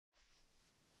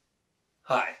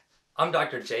Hi, I'm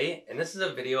Dr. J, and this is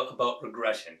a video about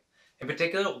regression. In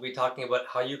particular, we'll be talking about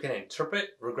how you can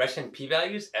interpret regression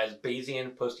p-values as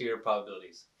Bayesian posterior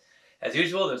probabilities. As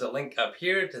usual, there's a link up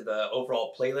here to the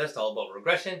overall playlist all about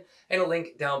regression, and a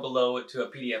link down below to a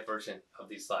PDF version of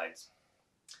these slides.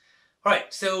 All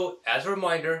right, so as a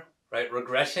reminder, right,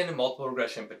 regression, multiple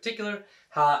regression in particular,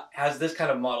 has this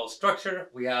kind of model structure.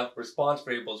 We have response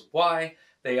variables y.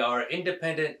 They are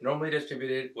independent, normally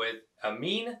distributed with a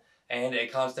mean and a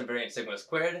constant variance sigma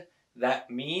squared. That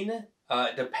mean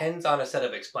depends on a set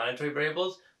of explanatory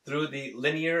variables through the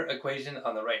linear equation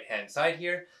on the right hand side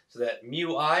here. So that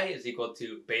mu I is equal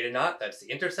to beta naught, that's the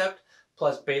intercept,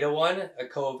 plus beta 1, a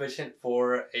coefficient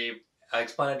for a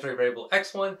explanatory variable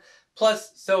x1,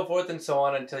 plus so forth and so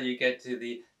on until you get to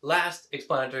the last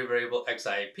explanatory variable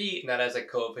xip, and that has a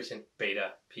coefficient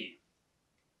beta p.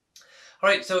 All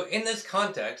right, so in this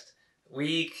context,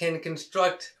 we can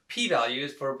construct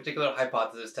p-values for a particular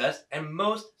hypothesis test, and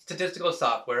most statistical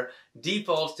software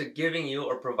defaults to giving you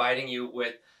or providing you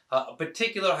with a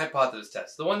particular hypothesis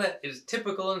test. The one that is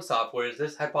typical in software is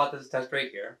this hypothesis test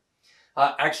right here.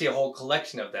 Actually, a whole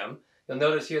collection of them. You'll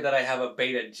notice here that I have a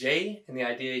beta j, and the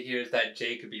idea here is that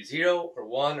j could be 0 or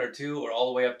 1 or 2 or all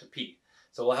the way up to p.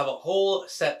 So we'll have a whole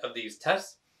set of these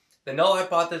tests. The null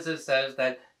hypothesis says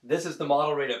that this is the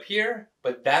model right up here,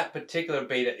 but that particular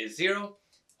beta is 0.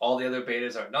 All the other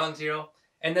betas are non-zero.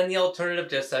 And then the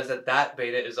alternative just says that that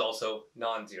beta is also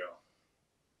non-zero.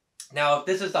 Now, if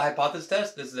this is the hypothesis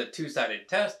test, this is a two-sided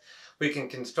test. We can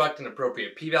construct an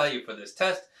appropriate p-value for this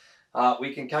test.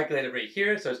 We can calculate it right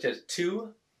here. So it's just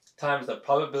 2 times the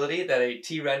probability that a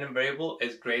t-random variable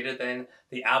is greater than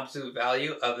the absolute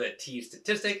value of the t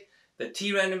statistic. The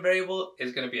t-random variable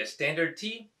is going to be a standard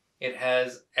t. It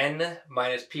has n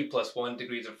minus p plus 1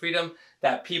 degrees of freedom.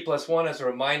 That p plus 1, as a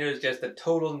reminder, is just the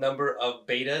total number of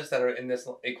betas that are in this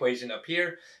equation up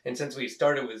here. And since we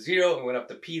started with 0 and went up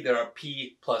to p, there are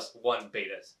p plus 1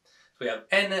 betas. So we have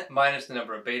n minus the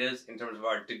number of betas in terms of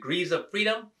our degrees of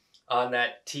freedom on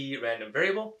that t random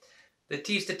variable. The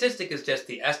t statistic is just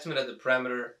the estimate of the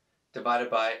parameter divided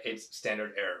by its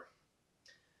standard error.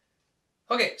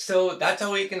 Okay, so that's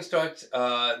how we construct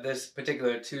this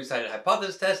particular two-sided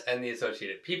hypothesis test and the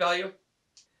associated p-value.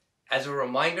 As a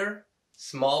reminder,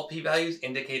 small p-values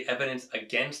indicate evidence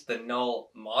against the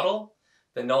null model.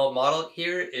 The null model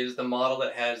here is the model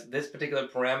that has this particular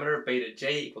parameter, beta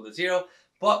j equal to 0,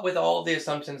 but with all the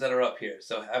assumptions that are up here.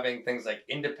 So having things like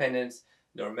independence,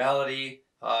 normality,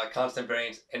 constant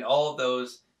variance, and all of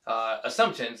those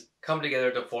assumptions come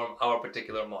together to form our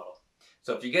particular model.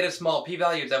 So if you get a small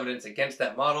p-value as evidence against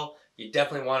that model, you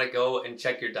definitely want to go and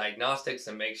check your diagnostics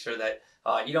and make sure that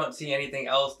you don't see anything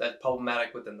else that's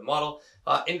problematic within the model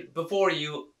before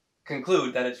you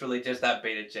conclude that it's really just that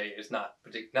beta j is not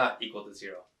equal to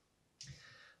 0.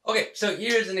 Okay, so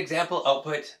here's an example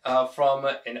output from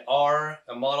an R,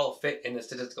 a model fit in the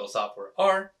statistical software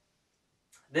R.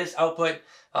 This output,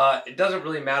 it doesn't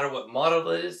really matter what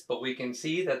model it is, but we can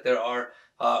see that there are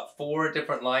 4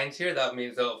 different lines here. That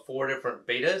means there are 4 different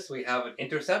betas. We have an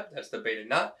intercept, that's the beta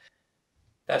naught.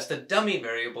 That's the dummy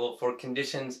variable for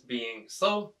conditions being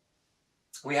slow.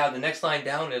 We have the next line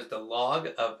down is the log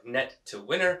of net to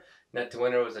winner. Net to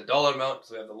winner was a dollar amount,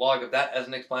 so we have the log of that as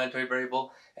an explanatory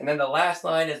variable. And then the last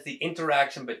line is the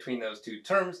interaction between those two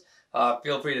terms.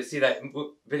 Feel free to see that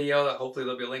video. Hopefully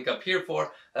there'll be a link up here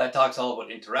for that talks all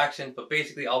about interaction. But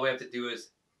basically all we have to do is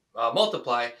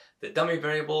multiply the dummy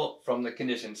variable from the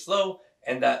condition slow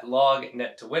and that log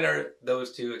net to winner,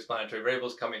 those two explanatory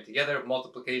variables coming together,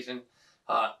 multiplication,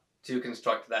 to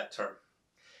construct that term.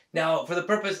 Now, for the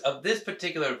purpose of this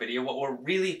particular video, what we're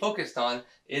really focused on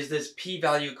is this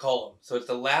p-value column. So it's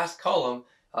the last column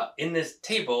in this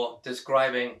table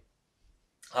describing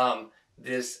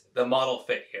the model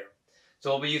fit here. So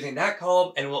we'll be using that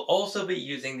column, and we'll also be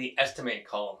using the estimate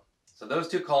column. So those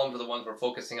two columns are the ones we're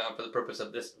focusing on for the purpose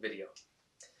of this video.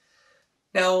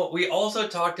 Now, we also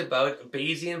talked about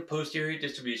Bayesian posterior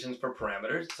distributions for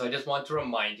parameters. So I just want to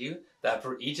remind you that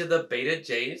for each of the beta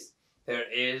j's, there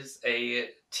is a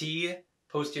t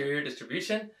posterior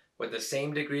distribution with the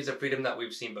same degrees of freedom that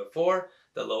we've seen before.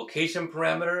 The location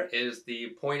parameter is the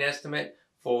point estimate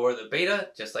for the beta,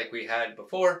 just like we had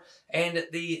before, and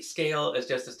the scale is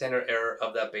just the standard error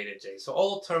of that beta j. So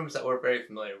all terms that we're very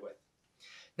familiar with.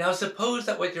 Now suppose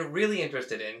that what you're really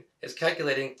interested in is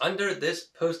calculating under this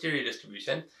posterior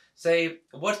distribution, say,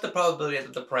 what's the probability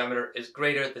that the parameter is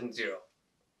greater than 0?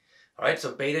 Alright,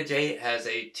 so beta j has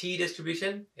a t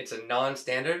distribution. It's a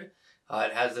non-standard.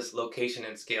 It has this location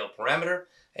and scale parameter.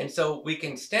 And so we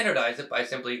can standardize it by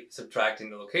simply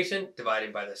subtracting the location,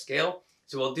 dividing by the scale.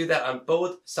 So we'll do that on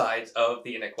both sides of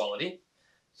the inequality.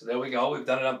 So there we go. We've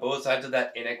done it on both sides of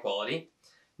that inequality.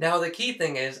 Now the key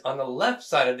thing is on the left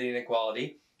side of the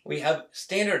inequality, we have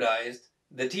standardized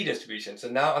the t-distribution. So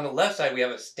now on the left side, we have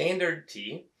a standard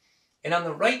t. And on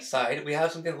the right side, we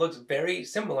have something that looks very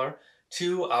similar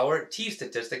to our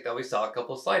t-statistic that we saw a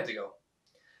couple slides ago.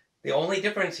 The only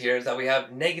difference here is that we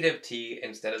have negative t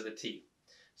instead of the t.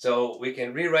 So we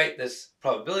can rewrite this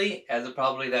probability as a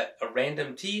probability that a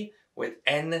random t with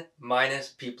n minus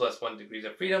p plus 1 degrees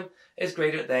of freedom is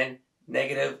greater than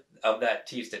negative of that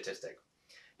t statistic.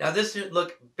 Now this should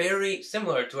look very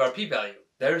similar to our p-value.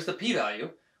 There's the p-value,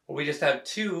 where we just have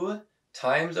 2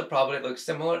 times a probability that looks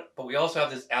similar, but we also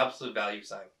have this absolute value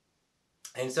sign.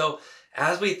 And so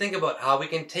as we think about how we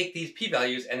can take these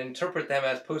p-values and interpret them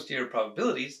as posterior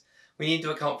probabilities, we need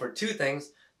to account for 2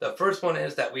 things. The first one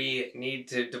is that we need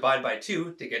to divide by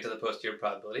 2 to get to the posterior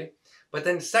probability. But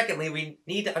then secondly, we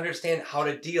need to understand how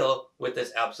to deal with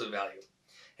this absolute value.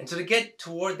 And so to get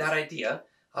toward that idea,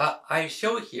 I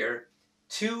show here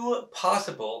 2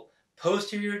 possible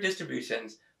posterior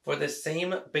distributions for the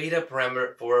same beta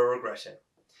parameter for a regression.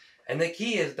 And the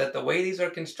key is that the way these are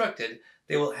constructed,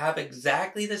 they will have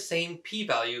exactly the same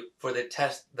p-value for the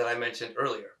test that I mentioned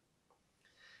earlier.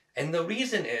 And the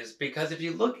reason is because if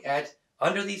you look at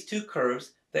under these 2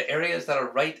 curves, the areas that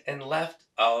are right and left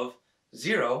of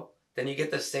 0, then you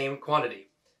get the same quantity.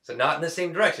 So not in the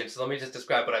same direction. So let me just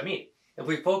describe what I mean. If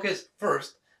we focus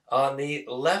first on the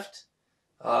left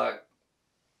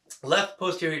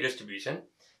posterior distribution,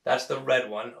 that's the red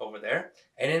one over there.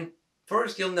 And then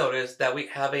first you'll notice that we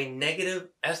have a negative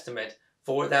estimate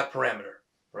for that parameter,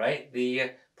 right?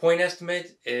 The point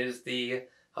estimate is the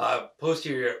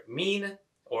posterior mean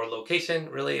or location,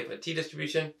 really, of a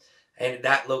t-distribution. And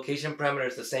that location parameter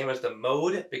is the same as the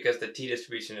mode because the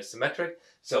t-distribution is symmetric.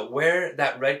 So where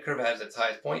that red curve has its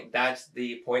highest point, that's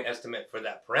the point estimate for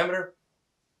that parameter.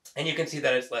 And you can see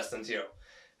that it's less than 0.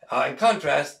 In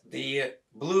contrast, the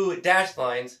blue dashed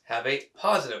lines have a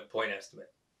positive point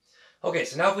estimate. Okay,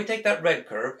 so now if we take that red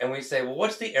curve and we say, well,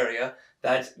 what's the area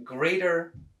that's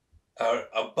greater or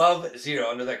above 0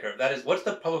 under that curve? That is, what's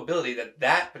the probability that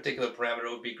that particular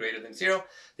parameter would be greater than 0?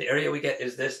 The area we get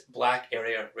is this black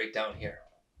area right down here.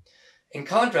 In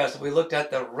contrast, if we looked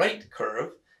at the right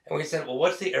curve and we said, well,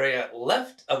 what's the area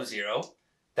left of 0?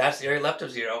 That's the area left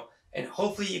of 0. And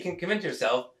hopefully you can convince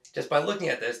yourself just by looking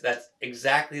at this, that's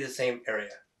exactly the same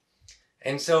area.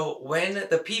 And so when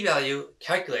the p-value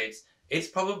calculates its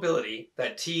probability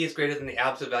that t is greater than the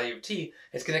absolute value of t,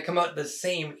 it's going to come out the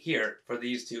same here for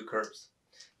these 2 curves.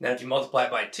 Now if you multiply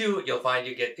it by 2, you'll find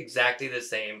you get exactly the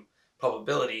same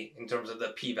probability in terms of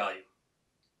the p-value.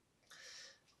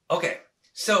 Okay,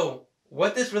 so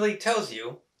what this really tells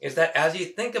you is that as you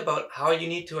think about how you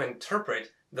need to interpret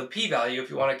the p-value if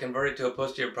you want to convert it to a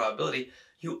posterior probability,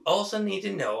 you also need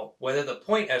to know whether the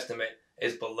point estimate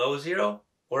is below 0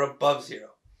 or above 0.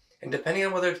 And depending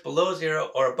on whether it's below 0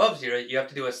 or above 0, you have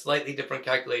to do a slightly different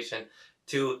calculation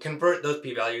to convert those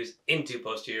p-values into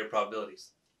posterior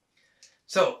probabilities.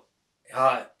 So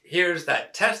here's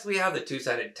that test we have, the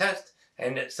 2-sided test,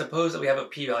 and suppose that we have a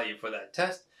p-value for that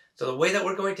test. So the way that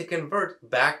we're going to convert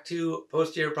back to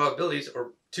posterior probabilities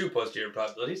or to posterior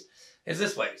probabilities is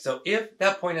this way. So if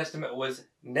that point estimate was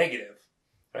negative,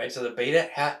 right, so the beta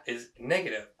hat is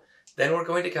negative, then we're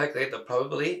going to calculate the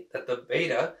probability that the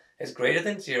beta is greater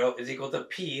than 0 is equal to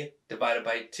p divided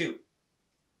by 2.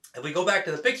 If we go back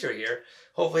to the picture here,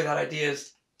 hopefully that idea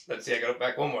is, let's see, I got it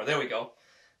back one more, there we go.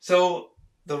 So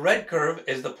the red curve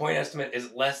is the point estimate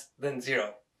is less than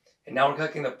 0. And now we're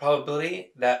calculating the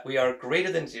probability that we are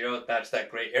greater than 0, that's that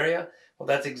gray area. Well,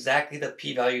 that's exactly the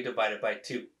p-value divided by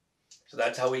 2. So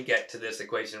that's how we get to this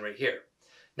equation right here.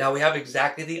 Now we have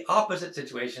exactly the opposite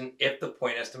situation if the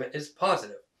point estimate is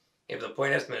positive. If the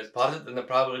point estimate is positive, then the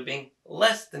probability of being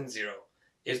less than 0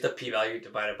 is the p-value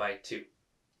divided by 2.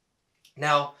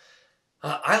 Now,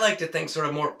 I like to think sort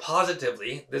of more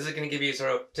positively. This is going to give you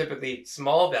sort of typically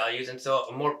small values, and so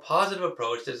a more positive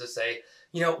approach is to say,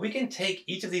 you know, we can take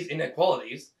each of these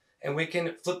inequalities and we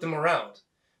can flip them around,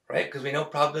 right? Because we know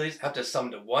probabilities have to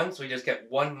sum to 1, so we just get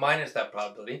 1 minus that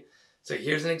probability. So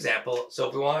here's an example.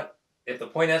 So if the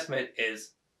point estimate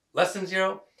is less than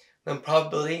 0, then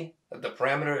probability that the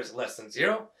parameter is less than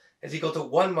 0 is equal to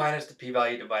 1 minus the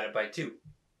p-value divided by 2.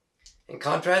 In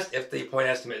contrast, if the point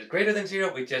estimate is greater than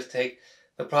 0, we just take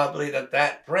the probability that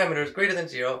that parameter is greater than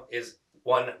 0 is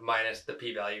 1 minus the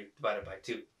p-value divided by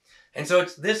 2. And so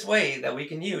it's this way that we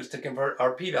can use to convert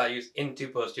our p-values into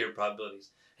posterior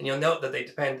probabilities. And you'll note that they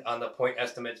depend on the point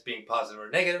estimates being positive or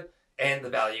negative and the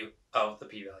value of the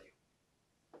p-value.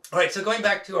 All right, so going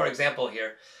back to our example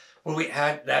here, where we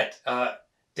had that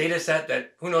data set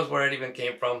that who knows where it even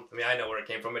came from. I mean, I know where it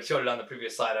came from. It showed it on the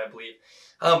previous slide, I believe.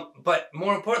 But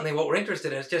more importantly, what we're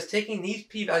interested in is just taking these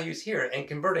p-values here and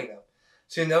converting them.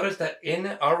 So you notice that in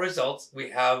our results, we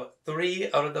have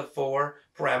 3 out of the 4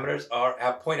 parameters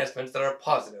have point estimates that are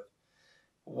positive.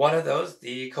 One of those,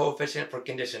 the coefficient for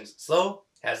conditions slow,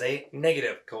 has a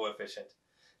negative coefficient.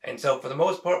 And so for the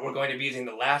most part, we're going to be using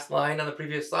the last line on the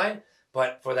previous slide.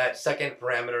 But for that second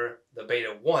parameter, the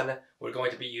beta 1, we're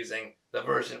going to be using the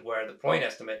version where the point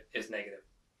estimate is negative.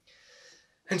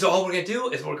 And so all we're going to do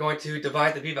is we're going to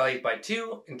divide the p-values by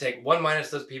 2 and take 1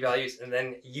 minus those p-values and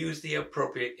then use the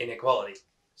appropriate inequality.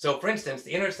 So for instance,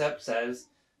 the intercept says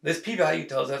this p-value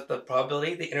tells us the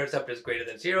probability the intercept is greater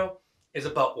than 0 is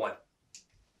about 1.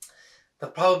 The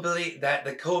probability that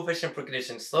the coefficient for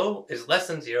condition slow is less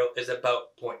than 0 is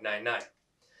about 0.99.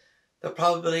 The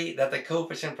probability that the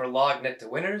coefficient for log net to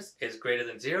winners is greater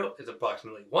than 0 is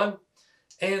approximately 1.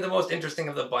 And the most interesting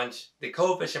of the bunch, the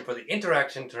coefficient for the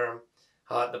interaction term,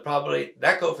 the probability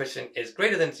that coefficient is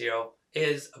greater than 0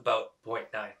 is about 0.9.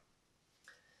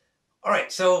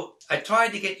 Alright, so I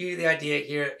tried to get you the idea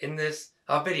here in this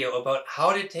video about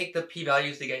how to take the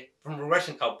p-values they get from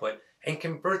regression output and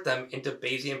convert them into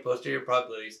Bayesian posterior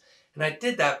probabilities. And I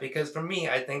did that because for me,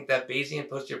 I think that Bayesian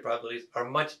posterior probabilities are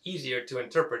much easier to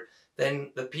interpret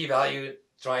than the p-value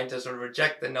trying to sort of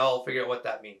reject the null, figure out what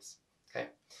that means. Okay,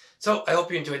 so I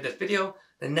hope you enjoyed this video.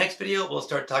 The next video, we'll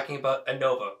start talking about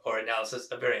ANOVA, or analysis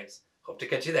of variance. Hope to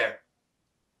catch you there.